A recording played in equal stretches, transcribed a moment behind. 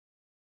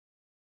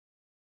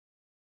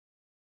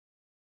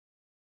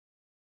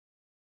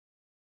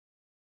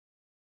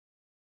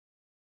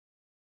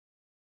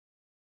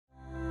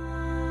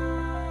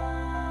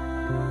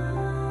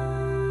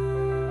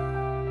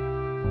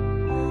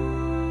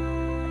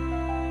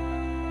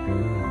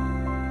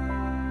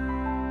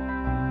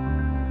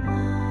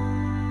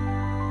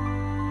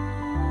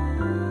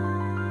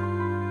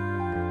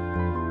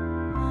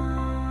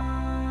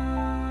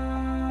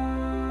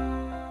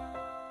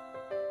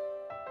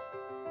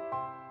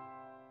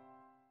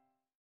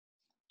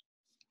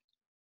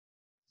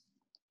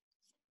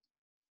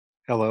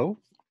Hello,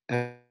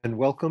 and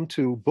welcome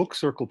to Book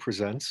Circle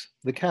Presents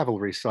The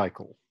Cavalry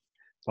Cycle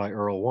by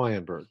Earl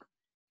Wyenberg.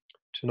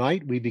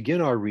 Tonight we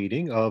begin our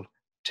reading of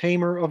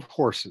Tamer of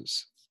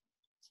Horses.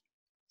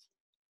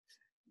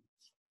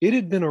 It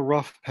had been a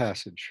rough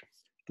passage.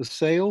 The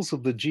sails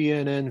of the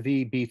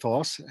GNNV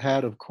Bethos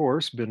had, of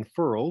course, been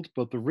furled,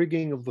 but the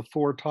rigging of the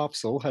fore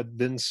topsail had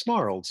been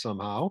snarled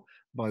somehow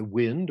by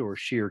wind or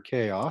sheer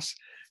chaos,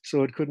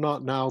 so it could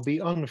not now be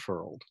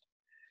unfurled.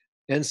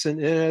 Ensign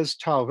Inez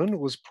Tauvin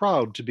was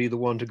proud to be the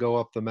one to go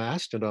up the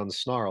mast and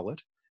unsnarl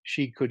it.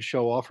 She could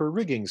show off her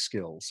rigging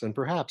skills and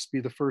perhaps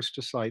be the first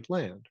to sight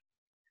land.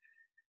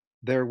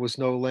 There was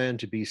no land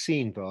to be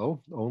seen,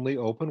 though, only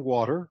open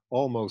water,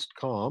 almost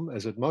calm,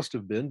 as it must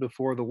have been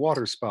before the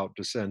waterspout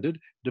descended,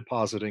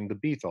 depositing the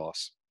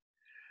Bethos.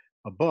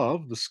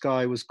 Above, the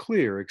sky was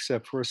clear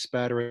except for a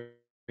spattering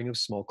of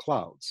small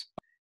clouds.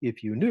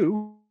 If you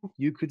knew,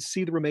 you could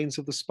see the remains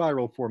of the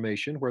spiral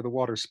formation where the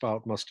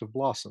waterspout must have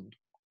blossomed.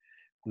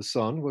 The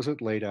sun was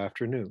at late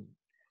afternoon.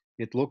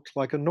 It looked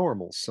like a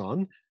normal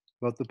sun,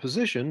 but the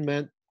position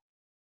meant,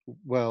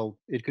 well,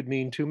 it could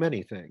mean too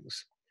many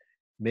things.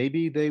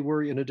 Maybe they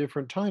were in a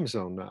different time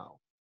zone now.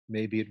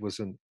 Maybe it was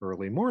an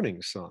early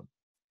morning sun.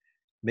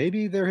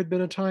 Maybe there had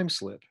been a time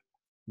slip.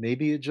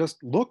 Maybe it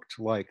just looked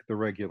like the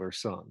regular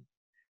sun.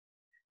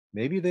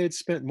 Maybe they had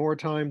spent more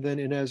time than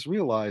Inez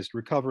realized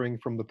recovering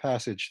from the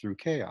passage through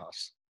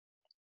chaos.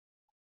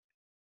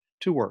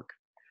 To work.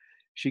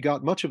 She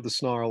got much of the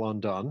snarl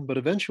undone, but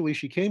eventually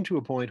she came to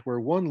a point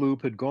where one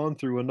loop had gone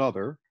through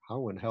another.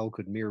 How in hell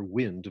could mere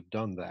wind have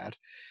done that?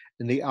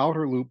 And the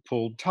outer loop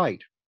pulled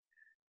tight.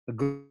 A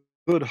good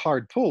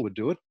hard pull would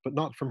do it, but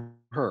not from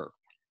her.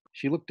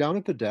 She looked down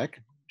at the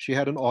deck. She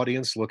had an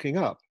audience looking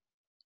up.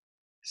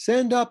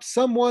 "Send up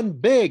someone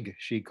big,"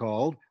 she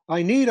called.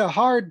 "I need a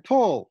hard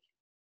pull."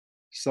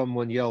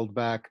 Someone yelled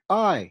back,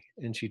 "Aye,"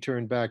 and she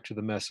turned back to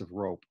the mess of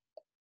rope.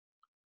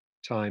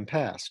 Time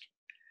passed.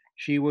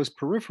 She was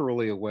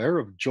peripherally aware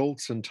of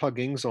jolts and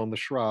tuggings on the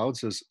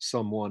shrouds as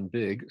someone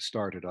big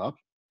started up.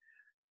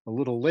 A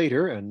little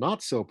later, and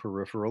not so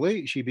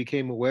peripherally, she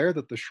became aware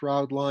that the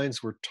shroud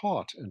lines were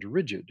taut and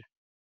rigid.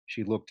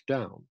 She looked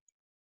down.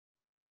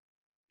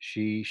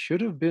 She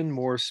should have been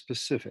more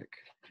specific.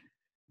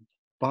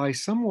 By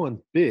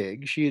someone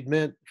big, she had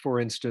meant, for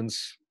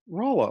instance,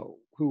 Rollo,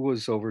 who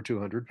was over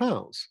 200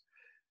 pounds.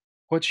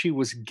 What she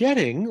was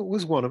getting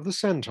was one of the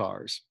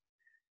centaurs.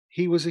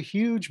 He was a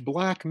huge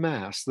black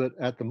mass that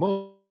at the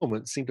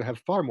moment seemed to have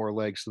far more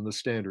legs than the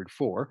standard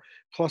four,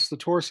 plus the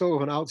torso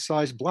of an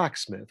outsized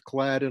blacksmith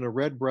clad in a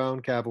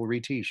red-brown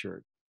cavalry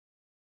t-shirt.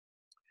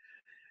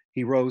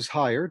 He rose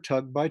higher,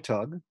 tug by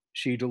tug.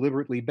 She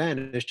deliberately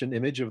banished an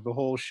image of the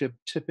whole ship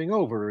tipping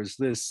over as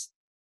this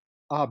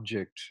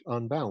object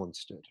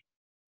unbalanced it.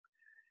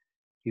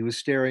 He was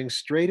staring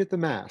straight at the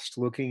mast,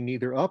 looking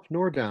neither up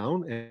nor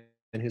down,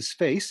 and his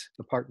face,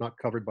 the part not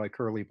covered by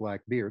curly black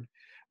beard,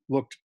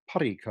 looked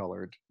putty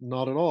colored,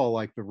 not at all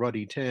like the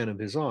ruddy tan of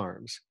his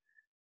arms.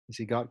 As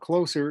he got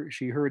closer,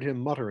 she heard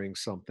him muttering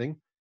something.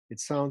 It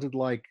sounded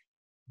like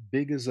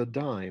 "big as a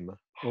dime"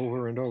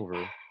 over and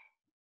over.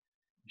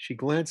 She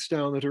glanced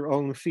down at her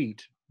own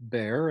feet,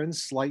 bare and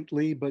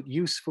slightly but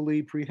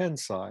usefully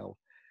prehensile.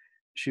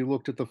 She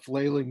looked at the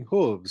flailing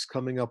hooves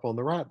coming up on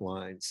the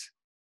ratlines.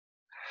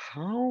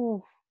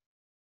 How?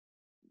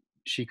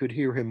 She could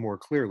hear him more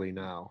clearly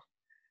now.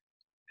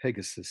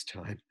 Pegasus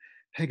time.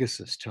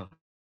 Pegasus time.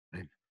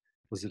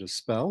 Was it a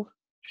spell?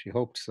 She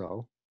hoped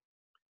so.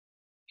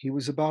 He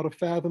was about a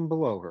fathom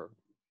below her.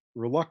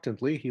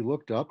 Reluctantly, he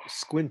looked up,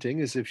 squinting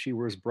as if she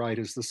were as bright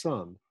as the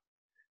sun.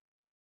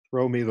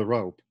 "Throw me the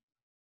rope."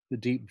 The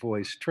deep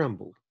voice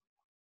trembled.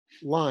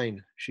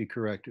 "Line," she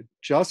corrected.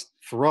 "Just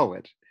throw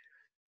it."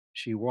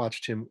 She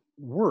watched him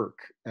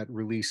work at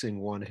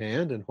releasing one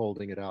hand and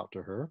holding it out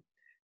to her.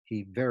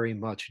 He very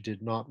much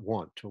did not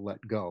want to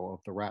let go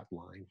of the rat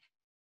line.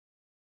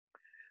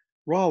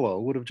 Rollo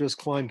would have just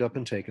climbed up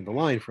and taken the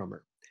line from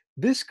her.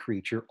 This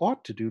creature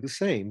ought to do the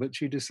same, but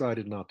she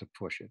decided not to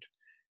push it.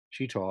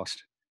 She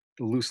tossed.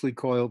 The loosely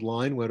coiled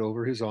line went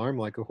over his arm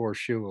like a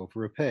horseshoe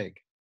over a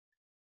peg.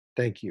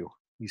 "Thank you,"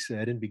 he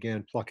said, and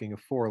began plucking a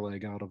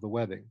foreleg out of the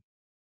webbing.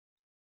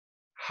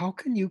 "How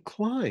can you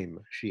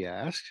climb?" she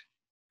asked.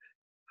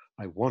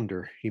 "I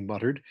wonder," he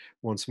muttered,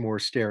 once more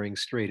staring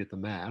straight at the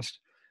mast.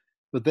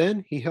 But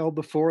then he held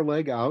the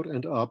foreleg out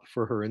and up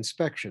for her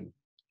inspection.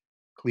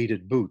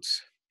 Cleated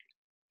boots.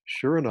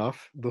 Sure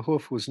enough, the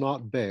hoof was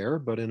not bare,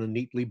 but in a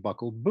neatly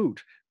buckled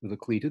boot, with a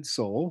cleated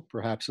sole,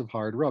 perhaps of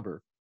hard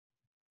rubber.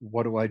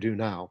 "What do I do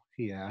now?"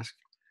 he asked.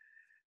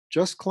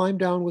 "Just climb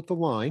down with the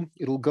line.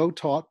 It'll go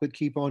taut, but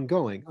keep on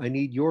going. I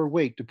need your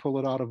weight to pull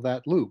it out of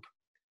that loop."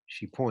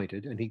 She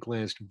pointed, and he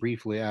glanced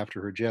briefly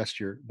after her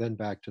gesture, then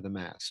back to the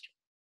mast.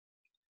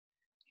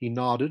 He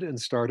nodded and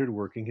started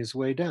working his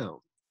way down.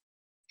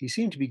 He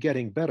seemed to be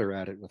getting better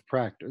at it with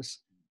practice,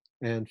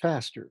 and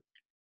faster.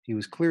 He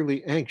was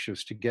clearly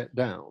anxious to get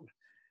down.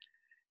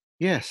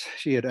 Yes,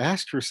 she had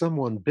asked for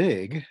someone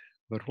big,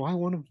 but why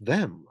one of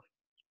them?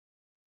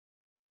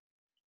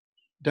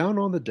 Down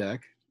on the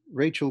deck,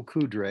 Rachel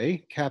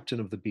Coudray, captain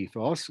of the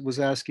Bethos, was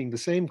asking the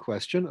same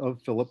question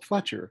of Philip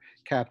Fletcher,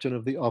 captain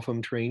of the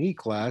Upham trainee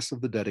class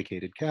of the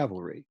dedicated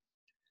cavalry.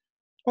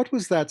 What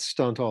was that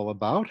stunt all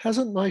about?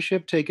 Hasn't my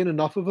ship taken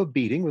enough of a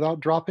beating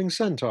without dropping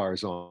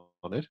centaurs on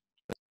it?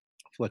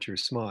 Fletcher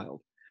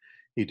smiled.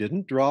 He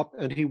didn't drop,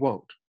 and he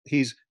won't.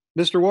 He's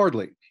Mr.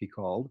 Wardley, he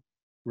called.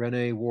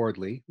 Rene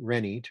Wardley,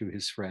 Rennie to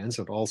his friends,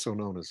 and also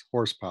known as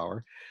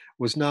Horsepower,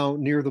 was now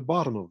near the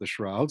bottom of the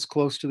shrouds,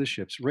 close to the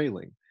ship's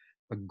railing.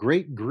 A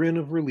great grin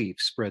of relief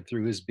spread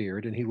through his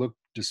beard, and he looked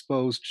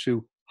disposed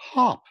to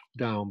hop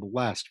down the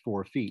last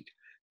 4 feet.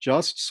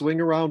 Just swing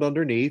around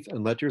underneath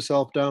and let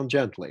yourself down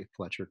gently,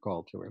 Fletcher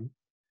called to him.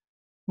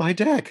 My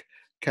deck,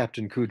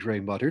 Captain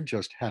Coudray muttered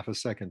just half a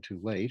second too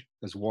late,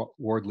 as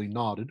Wardley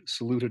nodded,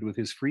 saluted with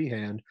his free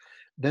hand,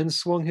 then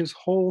swung his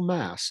whole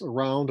mass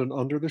around and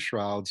under the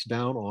shrouds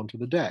down onto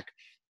the deck,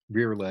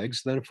 rear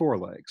legs, then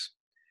forelegs.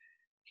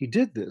 He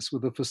did this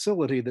with a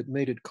facility that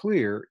made it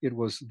clear it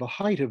was the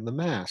height of the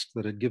mast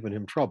that had given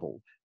him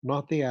trouble,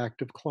 not the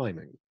act of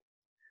climbing.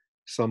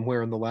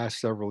 Somewhere in the last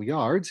several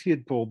yards he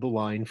had pulled the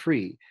line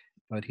free,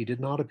 but he did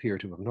not appear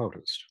to have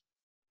noticed.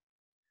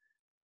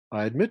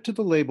 I admit to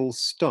the label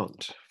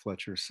stunt,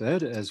 Fletcher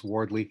said, as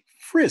Wardley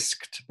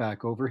frisked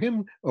back over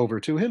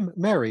to him,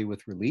 merry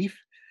with relief.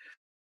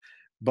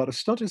 But a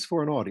stunt is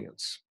for an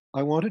audience.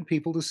 I wanted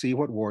people to see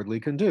what Wardley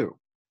can do.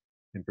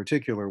 In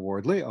particular,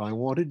 Wardley, I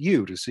wanted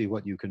you to see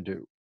what you can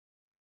do.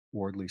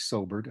 Wardley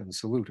sobered and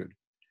saluted.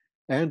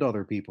 And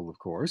other people, of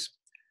course.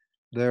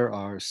 There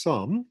are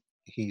some.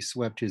 He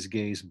swept his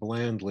gaze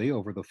blandly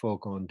over the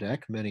folk on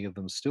deck, many of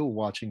them still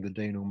watching the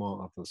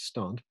denouement of the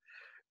stunt,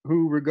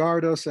 who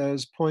regard us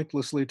as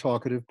pointlessly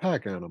talkative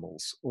pack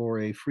animals, or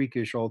a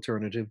freakish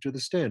alternative to the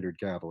standard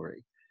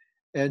cavalry.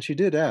 And she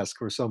did ask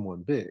for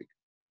someone big.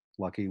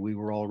 Lucky we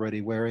were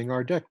already wearing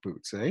our deck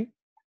boots, eh?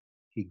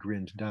 He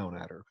grinned down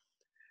at her.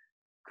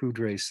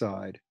 Coudray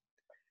sighed.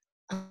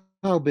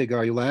 How big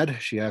are you, lad?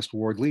 She asked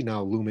Wardley,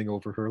 now looming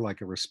over her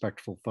like a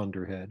respectful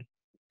thunderhead.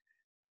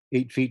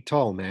 8 feet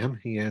tall, ma'am,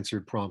 he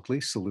answered promptly,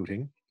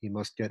 saluting. He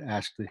must get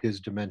asked his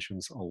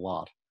dimensions a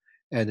lot.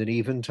 And an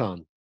even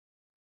ton.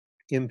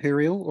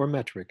 Imperial or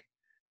metric?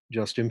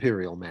 Just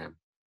imperial, ma'am.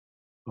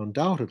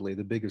 Undoubtedly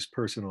the biggest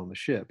person on the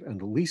ship and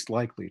the least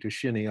likely to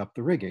shinny up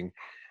the rigging,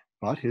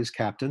 but his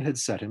captain had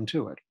set him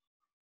to it.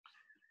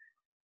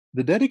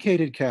 The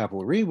dedicated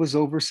cavalry was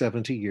over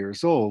 70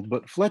 years old,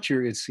 but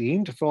Fletcher, it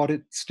seemed, thought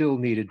it still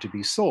needed to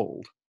be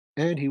sold,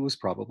 and he was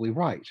probably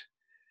right.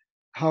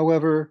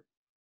 However,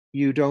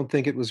 you don't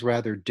think it was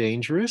rather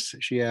dangerous?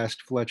 She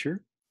asked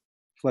Fletcher.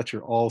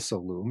 Fletcher also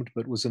loomed,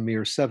 but was a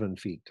mere 7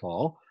 feet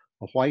tall,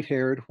 a white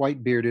haired,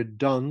 white bearded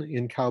dun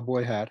in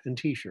cowboy hat and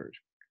t shirt.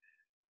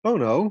 Oh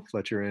no,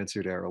 Fletcher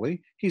answered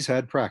airily. He's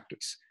had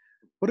practice.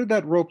 What did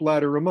that rope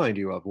ladder remind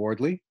you of,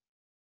 Wardley?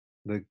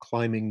 The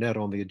climbing net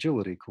on the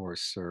agility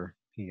course, sir,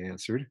 he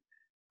answered.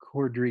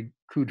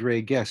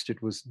 Coudray guessed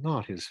it was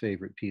not his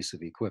favorite piece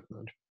of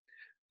equipment.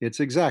 It's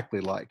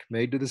exactly like,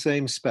 made to the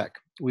same spec.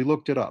 We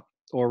looked it up,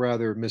 or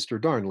rather, Mr.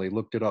 Darnley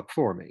looked it up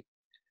for me.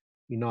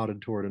 He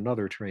nodded toward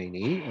another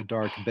trainee, a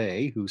dark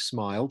bay, who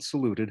smiled,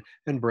 saluted,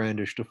 and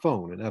brandished a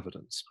phone in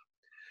evidence.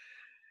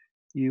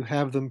 You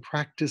have them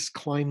practice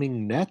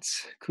climbing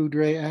nets?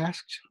 Coudray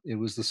asked. It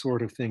was the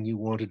sort of thing you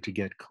wanted to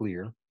get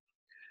clear.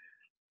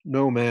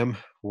 No, ma'am,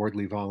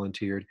 Wardley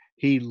volunteered.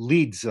 He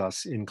leads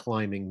us in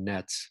climbing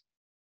nets.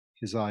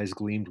 His eyes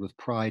gleamed with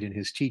pride in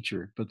his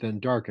teacher, but then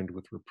darkened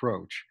with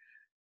reproach.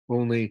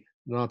 Only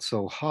not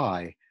so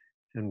high,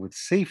 and with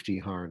safety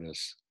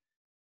harness.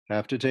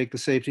 Have to take the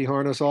safety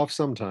harness off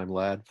sometime,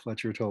 lad,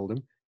 Fletcher told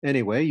him.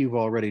 Anyway, you've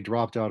already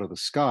dropped out of the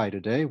sky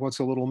today. What's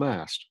a little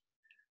mast?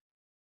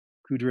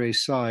 Coudray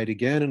sighed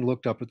again and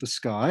looked up at the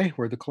sky,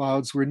 where the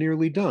clouds were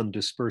nearly done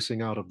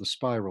dispersing out of the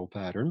spiral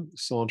pattern,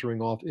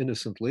 sauntering off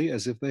innocently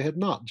as if they had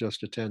not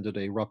just attended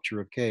a rupture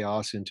of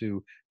chaos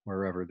into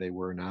wherever they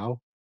were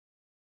now.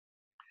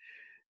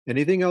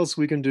 Anything else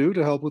we can do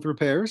to help with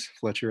repairs?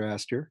 Fletcher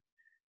asked her.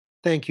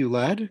 Thank you,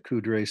 lad,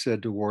 Coudray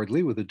said to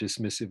Wardley with a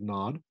dismissive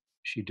nod.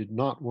 She did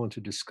not want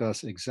to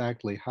discuss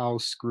exactly how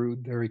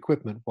screwed their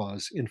equipment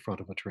was in front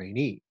of a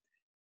trainee.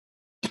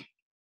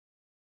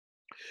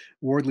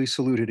 Wardley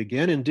saluted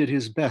again and did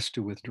his best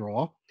to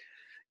withdraw.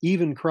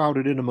 Even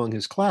crowded in among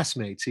his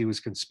classmates, he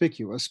was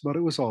conspicuous, but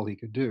it was all he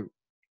could do.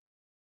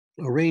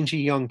 A rangy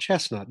young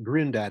chestnut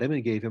grinned at him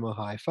and gave him a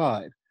high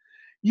five.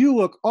 You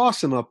look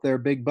awesome up there,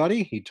 big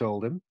buddy, he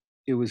told him.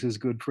 It was his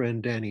good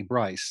friend Danny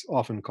Bryce,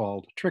 often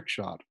called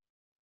Trickshot.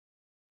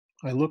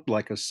 I looked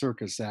like a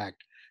circus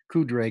act.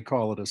 Coudray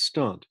called it a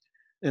stunt.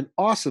 An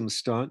awesome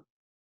stunt.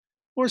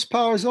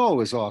 Horsepower's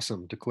always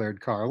awesome,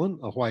 declared Carlin,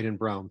 a white and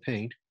brown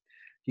paint.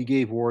 He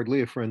gave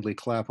Wardley a friendly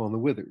clap on the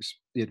withers.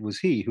 It was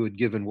he who had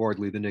given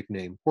Wardley the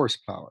nickname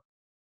Horsepower.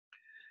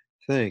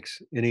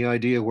 Thanks. Any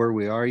idea where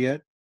we are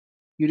yet?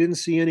 You didn't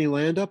see any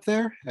land up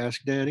there?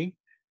 Asked Danny.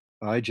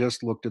 I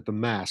just looked at the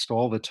mast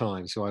all the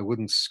time so I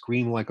wouldn't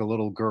scream like a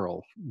little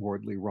girl,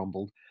 Wardley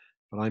rumbled.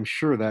 But I'm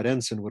sure that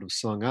ensign would have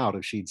sung out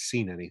if she'd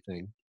seen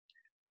anything.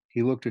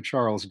 He looked at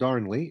Charles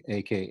Darnley,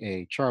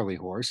 aka Charlie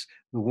Horse,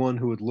 the one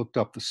who had looked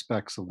up the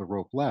specs of the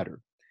rope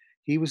ladder.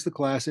 He was the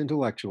class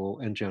intellectual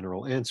and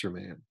general answer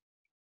man.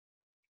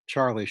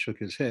 Charlie shook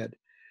his head.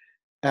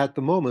 At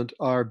the moment,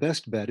 our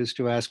best bet is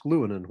to ask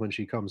Luanen when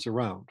she comes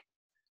around.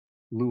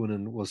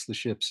 Luanen was the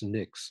ship's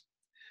Nix.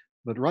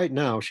 But right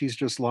now, she's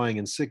just lying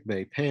in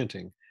sickbay,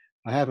 panting.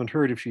 I haven't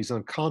heard if she's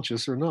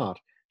unconscious or not.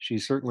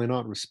 She's certainly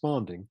not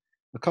responding.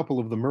 A couple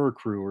of the Mer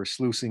crew are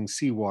sluicing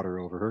seawater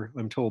over her.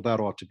 I'm told that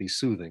ought to be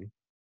soothing.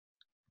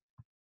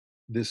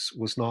 This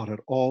was not at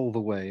all the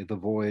way the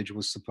voyage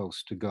was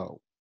supposed to go.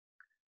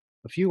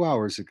 A few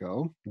hours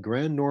ago,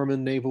 Grand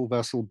Norman naval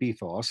vessel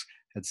Bethos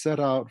had set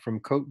out from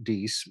Cote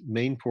d'Is,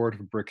 main port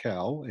of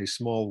Brickell, a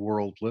small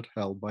worldlet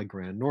held by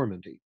Grand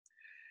Normandy.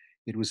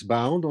 It was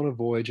bound on a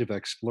voyage of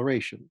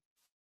exploration.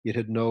 It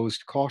had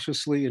nosed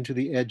cautiously into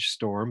the edge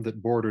storm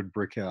that bordered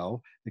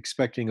Brickell,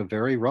 expecting a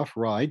very rough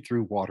ride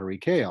through watery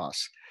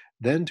chaos,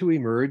 then to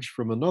emerge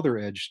from another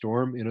edge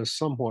storm in a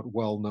somewhat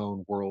well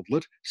known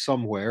worldlet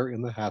somewhere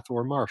in the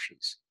Hathor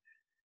marshes.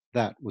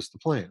 That was the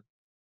plan.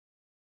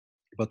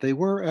 But they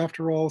were,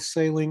 after all,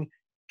 sailing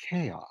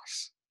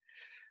chaos.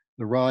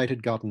 The ride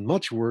had gotten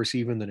much worse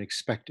even than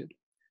expected.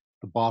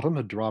 The bottom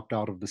had dropped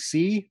out of the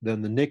sea,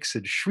 then the Nix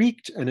had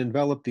shrieked and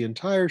enveloped the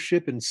entire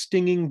ship in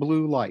stinging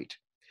blue light.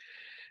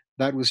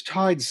 That was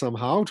tied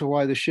somehow to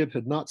why the ship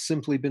had not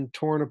simply been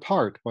torn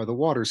apart by the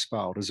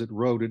waterspout as it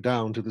rode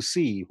down to the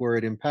sea, where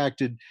it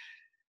impacted.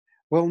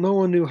 Well, no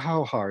one knew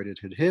how hard it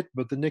had hit,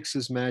 but the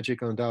Nix's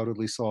magic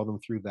undoubtedly saw them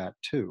through that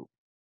too.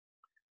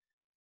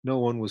 No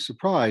one was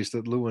surprised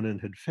that Llewellyn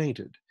had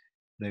fainted.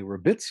 They were a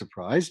bit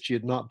surprised she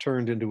had not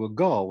turned into a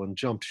gull and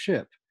jumped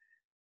ship,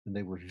 and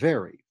they were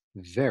very,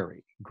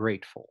 very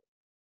grateful.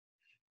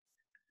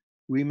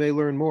 We may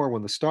learn more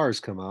when the stars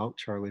come out,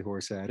 Charlie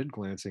Horse added,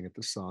 glancing at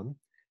the sun.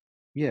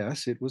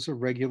 Yes, it was a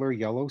regular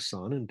yellow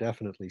sun and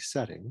definitely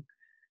setting,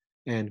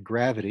 and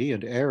gravity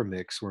and air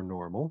mix were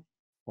normal,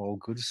 all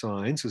good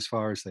signs as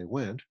far as they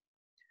went.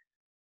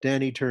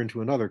 Danny turned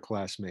to another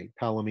classmate,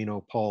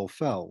 Palomino Paul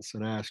Fells,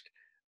 and asked,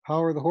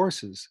 "How are the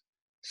horses?"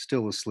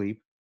 "Still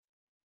asleep."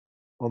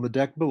 On the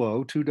deck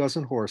below, 2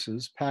 dozen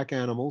horses, pack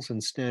animals,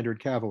 and standard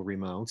cavalry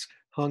mounts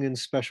hung in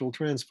special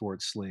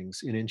transport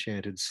slings in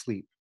enchanted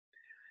sleep.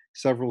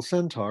 Several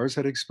centaurs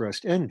had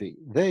expressed envy.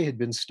 They had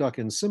been stuck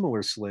in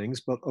similar slings,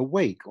 but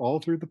awake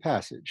all through the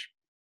passage.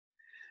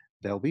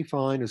 They'll be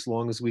fine as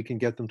long as we can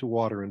get them to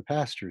water and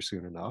pasture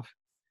soon enough.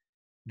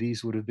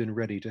 These would have been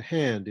ready to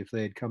hand if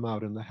they had come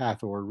out in the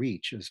Hathor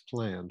Reach as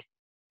planned.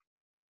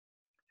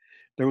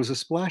 There was a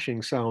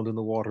splashing sound in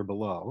the water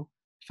below.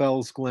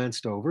 Fells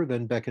glanced over,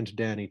 then beckoned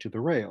Danny to the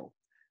rail.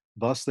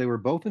 Thus, they were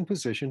both in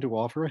position to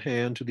offer a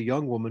hand to the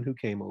young woman who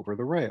came over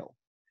the rail.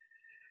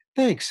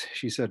 "Thanks,"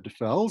 she said to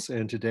Fells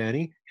and to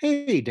Danny.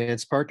 "Hey,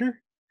 dance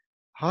partner."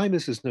 "Hi,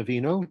 Mrs.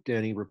 Navino,"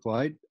 Danny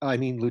replied. "I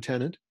mean,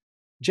 Lieutenant."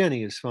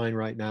 "Jenny is fine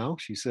right now,"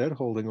 she said,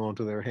 holding on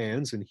to their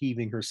hands and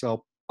heaving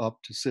herself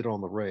up to sit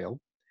on the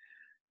rail.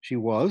 She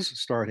was,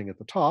 starting at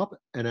the top,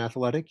 an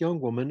athletic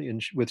young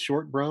woman with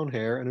short brown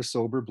hair and a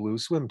sober blue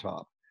swim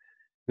top.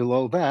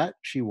 Below that,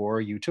 she wore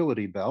a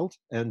utility belt,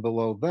 and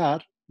below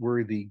that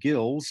were the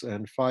gills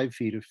and 5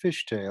 feet of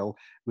fishtail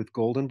with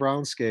golden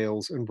brown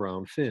scales and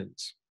brown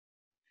fins.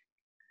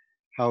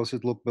 "How's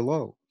it look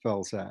below?"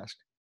 Fells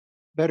asked.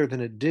 "Better than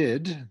it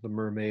did," the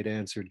mermaid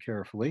answered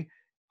carefully.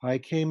 "I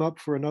came up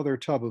for another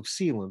tub of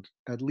sealant.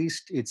 At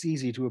least it's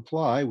easy to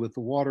apply with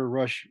the water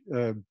rush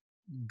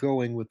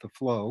going with the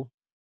flow."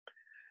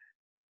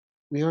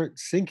 "We aren't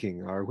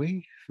sinking, are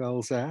we?"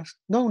 Fells asked.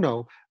 "No,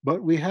 no,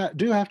 but we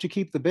do have to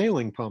keep the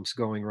bailing pumps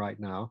going right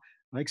now.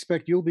 I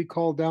expect you'll be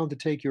called down to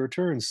take your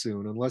turn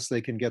soon, unless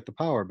they can get the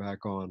power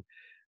back on.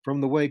 From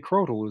the way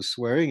Crotal is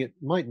swearing,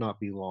 it might not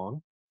be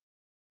long."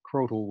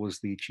 Crotal was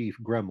the chief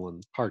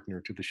gremlin, partner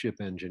to the ship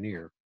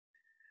engineer.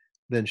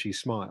 Then she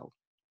smiled.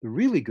 "The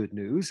really good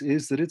news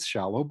is that it's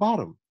shallow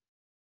bottom."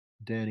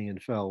 Danny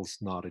and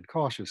Fells nodded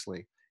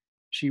cautiously.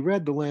 She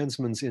read the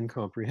landsman's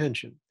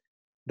incomprehension.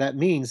 "That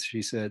means,"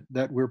 she said,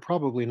 "that we're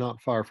probably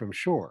not far from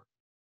shore."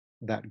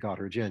 That got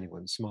her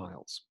genuine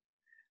smiles.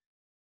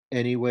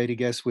 "Any way to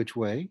guess which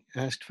way?"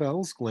 asked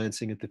Fells,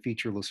 glancing at the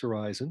featureless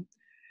horizon.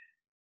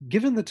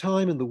 "Given the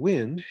time and the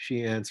wind,"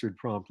 she answered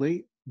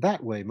promptly,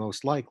 "that way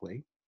most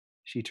likely."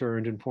 She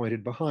turned and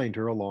pointed behind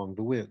her along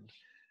the wind.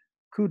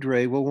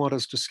 "Coudray will want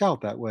us to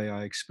scout that way,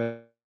 I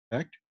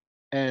expect."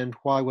 "And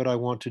why would I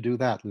want to do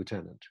that,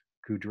 Lieutenant?"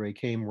 Coudray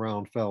came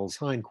round Fell's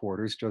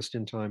hindquarters just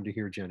in time to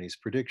hear Jenny's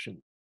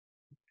prediction.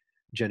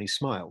 Jenny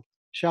smiled.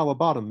 "Shallow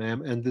bottom,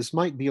 ma'am, and this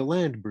might be a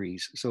land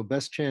breeze, so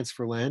best chance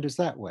for land is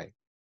that way."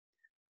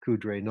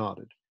 Coudray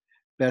nodded.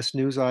 "Best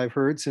news I've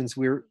heard since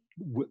we're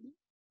w-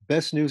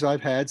 Best news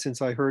I've had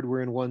since I heard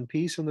we're in one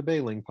piece and the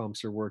bailing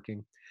pumps are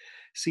working.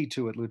 See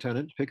to it,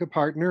 Lieutenant. Pick a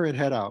partner and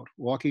head out.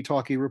 Walkie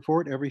talkie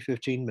report every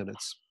 15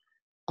 minutes.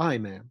 Aye,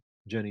 ma'am.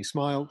 Jenny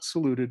smiled,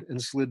 saluted,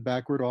 and slid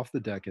backward off the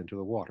deck into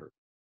the water.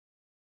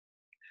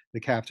 The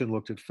captain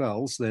looked at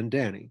Fells, then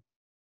Danny.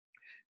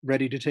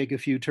 Ready to take a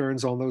few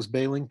turns on those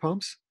bailing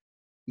pumps?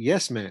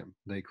 Yes, ma'am,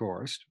 they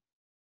chorused.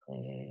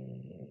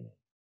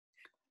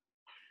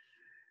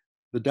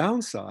 The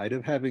downside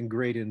of having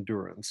great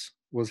endurance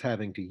was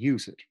having to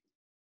use it.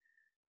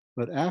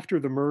 But after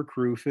the Mer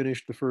crew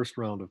finished the first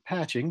round of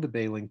patching, the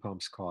bailing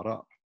pumps caught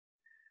up.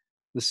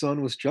 The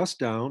sun was just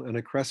down and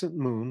a crescent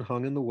moon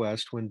hung in the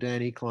west when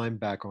Danny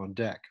climbed back on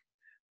deck.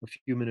 A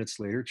few minutes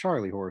later,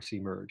 Charlie Horse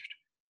emerged.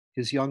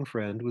 His young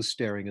friend was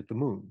staring at the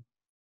moon.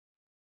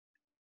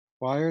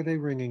 Why are they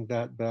ringing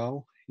that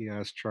bell? He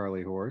asked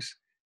Charlie Horse.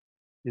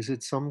 Is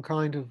it some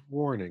kind of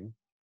warning?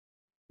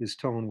 His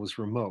tone was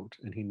remote,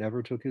 and he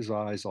never took his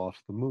eyes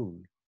off the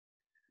moon.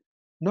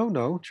 No,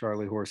 no,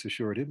 Charlie Horse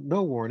assured him.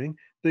 No warning.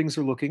 Things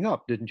are looking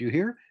up, didn't you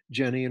hear?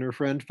 Jenny and her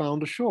friend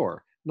found a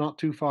shore, not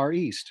too far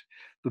east.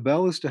 The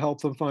bell is to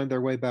help them find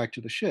their way back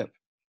to the ship.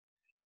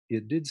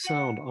 It did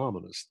sound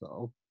ominous,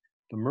 though.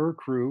 The Mer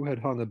crew had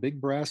hung a big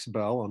brass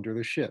bell under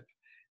the ship.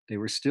 They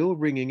were still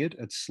ringing it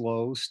at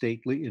slow,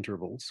 stately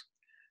intervals.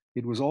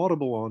 It was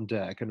audible on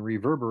deck and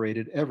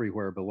reverberated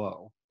everywhere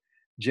below.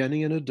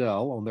 Jenny and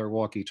Adele, on their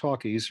walkie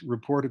talkies,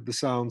 reported the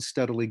sound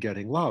steadily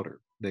getting louder.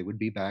 They would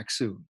be back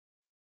soon.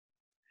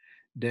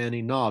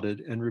 Danny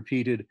nodded and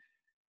repeated,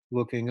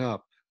 looking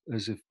up,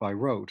 as if by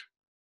rote.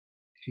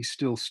 He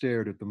still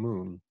stared at the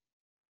moon.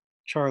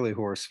 Charlie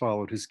Horse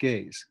followed his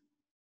gaze.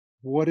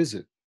 What is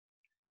it?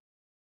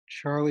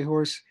 Charlie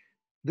Horse,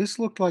 this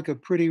looked like a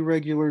pretty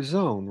regular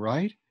zone,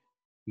 right?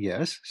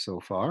 Yes, so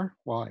far.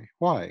 Why?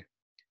 Why?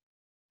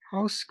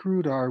 How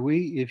screwed are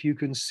we if you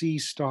can see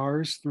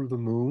stars through the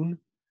moon?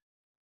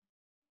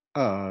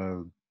 Uh,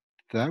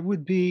 that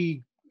would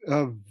be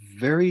a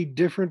very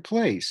different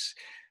place.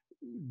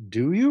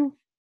 Do you?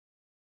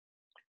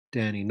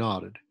 Danny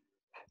nodded.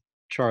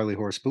 Charlie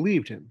Horse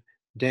believed him.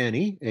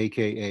 Danny,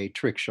 aka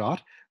Trickshot,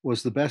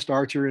 was the best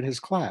archer in his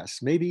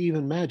class, maybe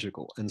even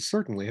magical, and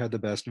certainly had the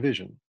best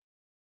vision.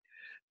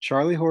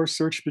 Charlie Horse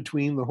searched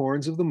between the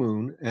horns of the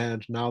moon,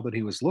 and now that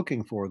he was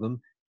looking for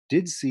them,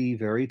 did see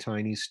very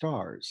tiny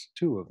stars,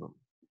 two of them.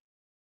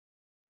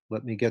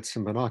 Let me get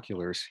some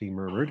binoculars, he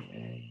murmured.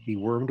 He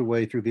wormed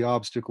away through the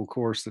obstacle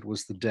course that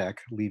was the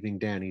deck, leaving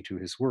Danny to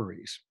his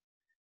worries.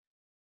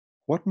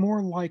 What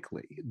more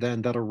likely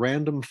than that a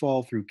random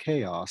fall through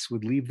chaos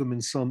would leave them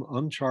in some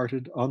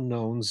uncharted,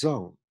 unknown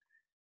zone?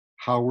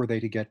 How were they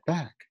to get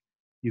back?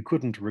 You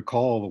couldn't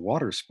recall the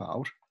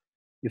waterspout.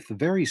 If the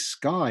very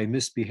sky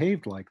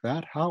misbehaved like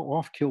that, how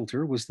off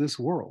kilter was this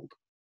world?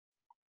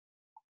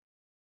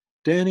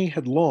 Danny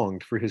had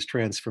longed for his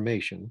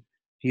transformation.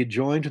 He had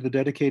joined the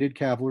dedicated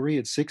cavalry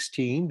at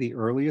 16, the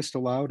earliest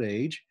allowed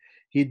age.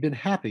 He had been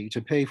happy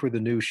to pay for the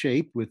new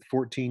shape with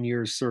 14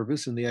 years'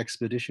 service in the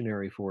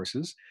expeditionary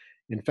forces.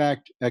 In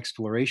fact,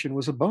 exploration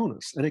was a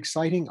bonus, an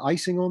exciting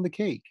icing on the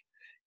cake.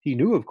 He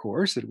knew, of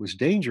course, that it was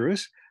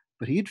dangerous,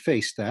 but he had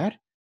faced that,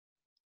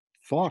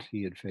 thought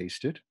he had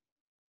faced it.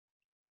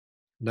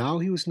 Now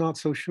he was not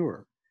so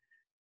sure.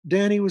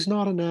 Danny was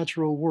not a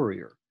natural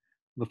worrier.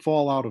 The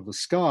fall out of the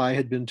sky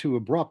had been too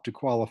abrupt to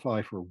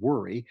qualify for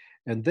worry,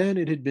 and then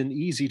it had been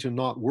easy to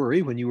not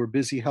worry when you were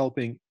busy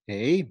helping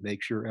A,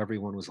 make sure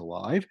everyone was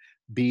alive,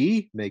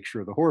 B, make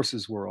sure the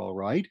horses were all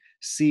right,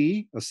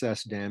 C,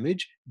 assess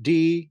damage,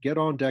 D, get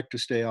on deck to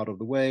stay out of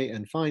the way,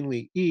 and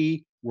finally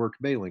E, work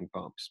bailing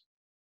pumps.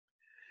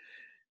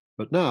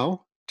 But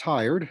now,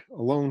 tired,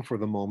 alone for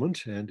the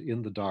moment, and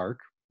in the dark,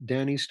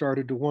 Danny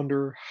started to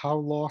wonder how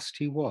lost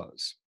he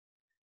was.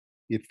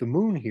 If the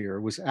moon here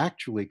was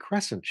actually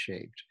crescent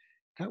shaped,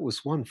 that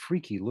was one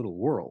freaky little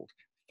world,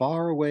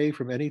 far away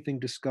from anything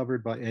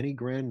discovered by any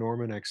Grand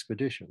Norman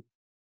expedition,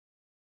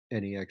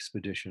 any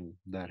expedition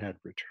that had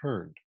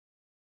returned.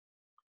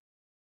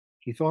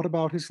 He thought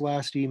about his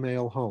last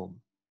email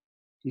home.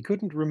 He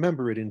couldn't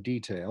remember it in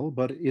detail,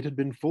 but it had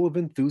been full of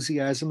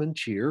enthusiasm and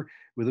cheer,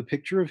 with a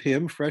picture of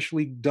him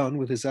freshly done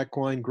with his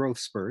equine growth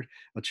spurt,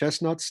 a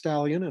chestnut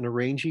stallion, and a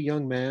rangy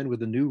young man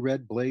with a new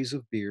red blaze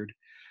of beard,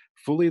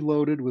 fully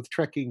loaded with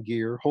trekking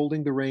gear,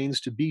 holding the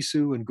reins to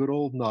Bisou and good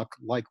old Nuck,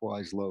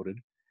 likewise loaded.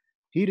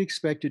 He'd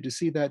expected to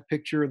see that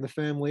picture in the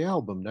family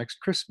album next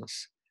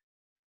Christmas.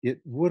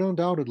 It would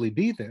undoubtedly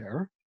be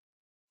there.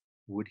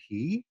 Would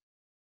he?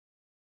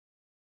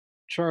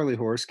 Charlie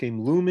Horse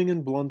came looming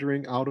and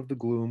blundering out of the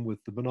gloom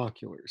with the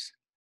binoculars.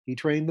 He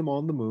trained them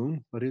on the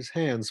moon, but his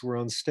hands were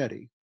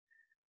unsteady.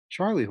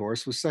 Charlie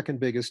Horse was second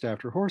biggest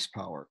after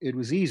horsepower. It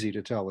was easy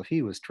to tell if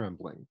he was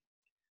trembling.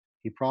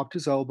 He propped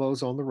his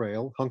elbows on the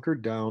rail,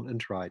 hunkered down, and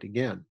tried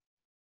again.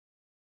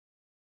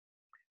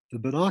 The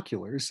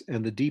binoculars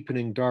and the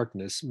deepening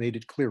darkness made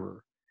it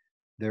clearer.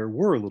 There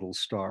were little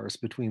stars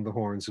between the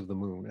horns of the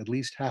moon, at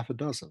least half a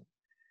dozen.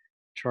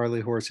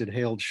 Charlie Horse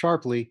inhaled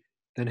sharply,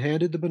 then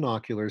handed the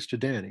binoculars to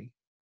Danny.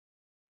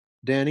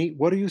 Danny,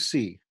 what do you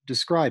see?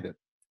 Describe it.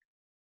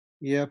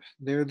 Yep,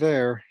 they're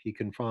there, he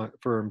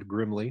confirmed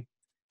grimly.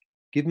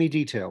 Give me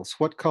details.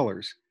 What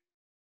colors?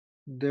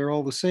 They're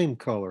all the same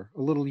color,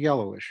 a little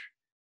yellowish.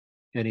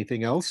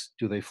 Anything else?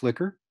 Do they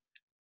flicker?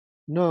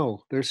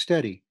 No, they're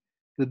steady.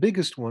 The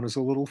biggest one is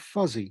a little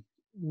fuzzy,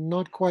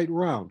 not quite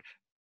round.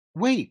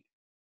 Wait,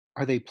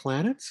 are they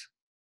planets?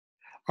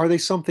 Are they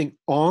something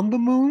on the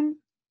moon?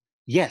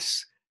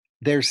 Yes,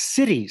 they're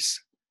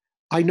cities.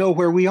 I know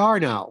where we are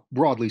now,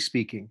 broadly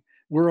speaking.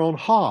 We're on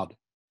Hod.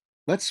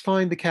 Let's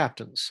find the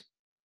captains.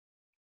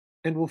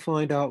 And we'll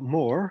find out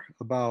more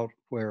about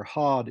where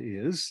Hod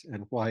is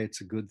and why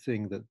it's a good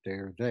thing that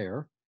they're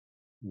there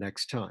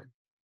next time.